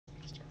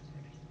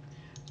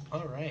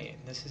Alright,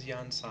 this is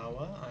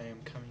Yansawa. I am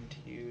coming to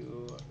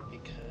you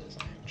because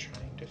I'm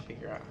trying to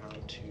figure out how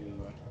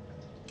to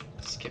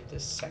skip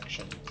this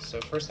section. So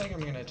first thing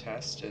I'm going to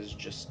test is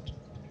just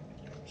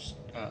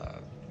uh,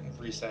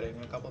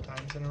 resetting a couple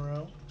times in a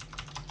row,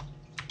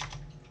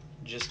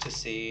 just to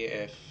see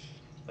if,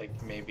 like,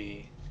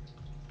 maybe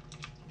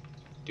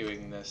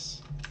doing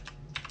this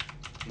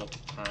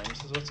multiple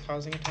times is what's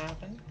causing it to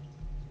happen.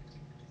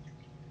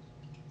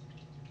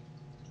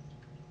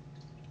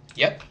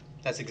 Yep,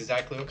 that's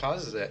exactly what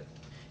causes it.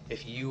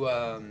 If you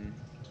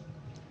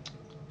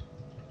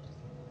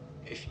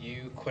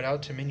quit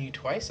out to menu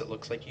twice, it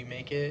looks like you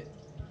make it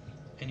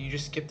and you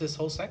just skip this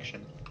whole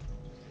section.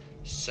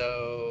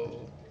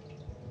 So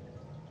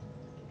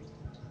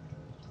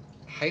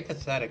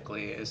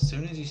hypothetically, as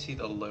soon as you see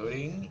the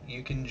loading,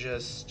 you can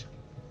just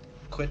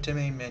quit to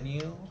main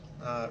menu,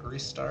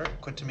 restart,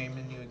 quit to main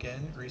menu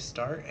again,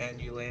 restart,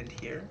 and you land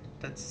here.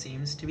 That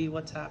seems to be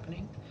what's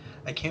happening.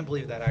 I can't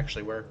believe that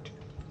actually worked.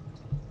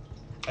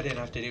 I didn't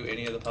have to do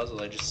any of the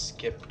puzzle. I just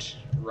skipped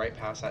right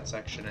past that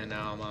section and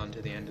now I'm on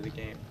to the end of the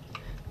game.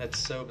 That's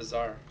so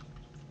bizarre.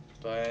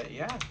 But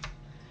yeah,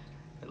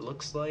 it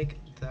looks like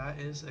that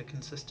is a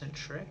consistent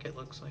trick. It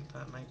looks like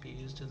that might be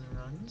used in the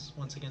runs.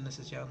 Once again, this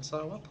is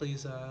Yansawa.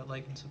 Please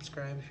like and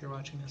subscribe if you're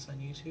watching this on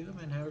YouTube,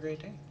 and have a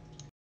great day.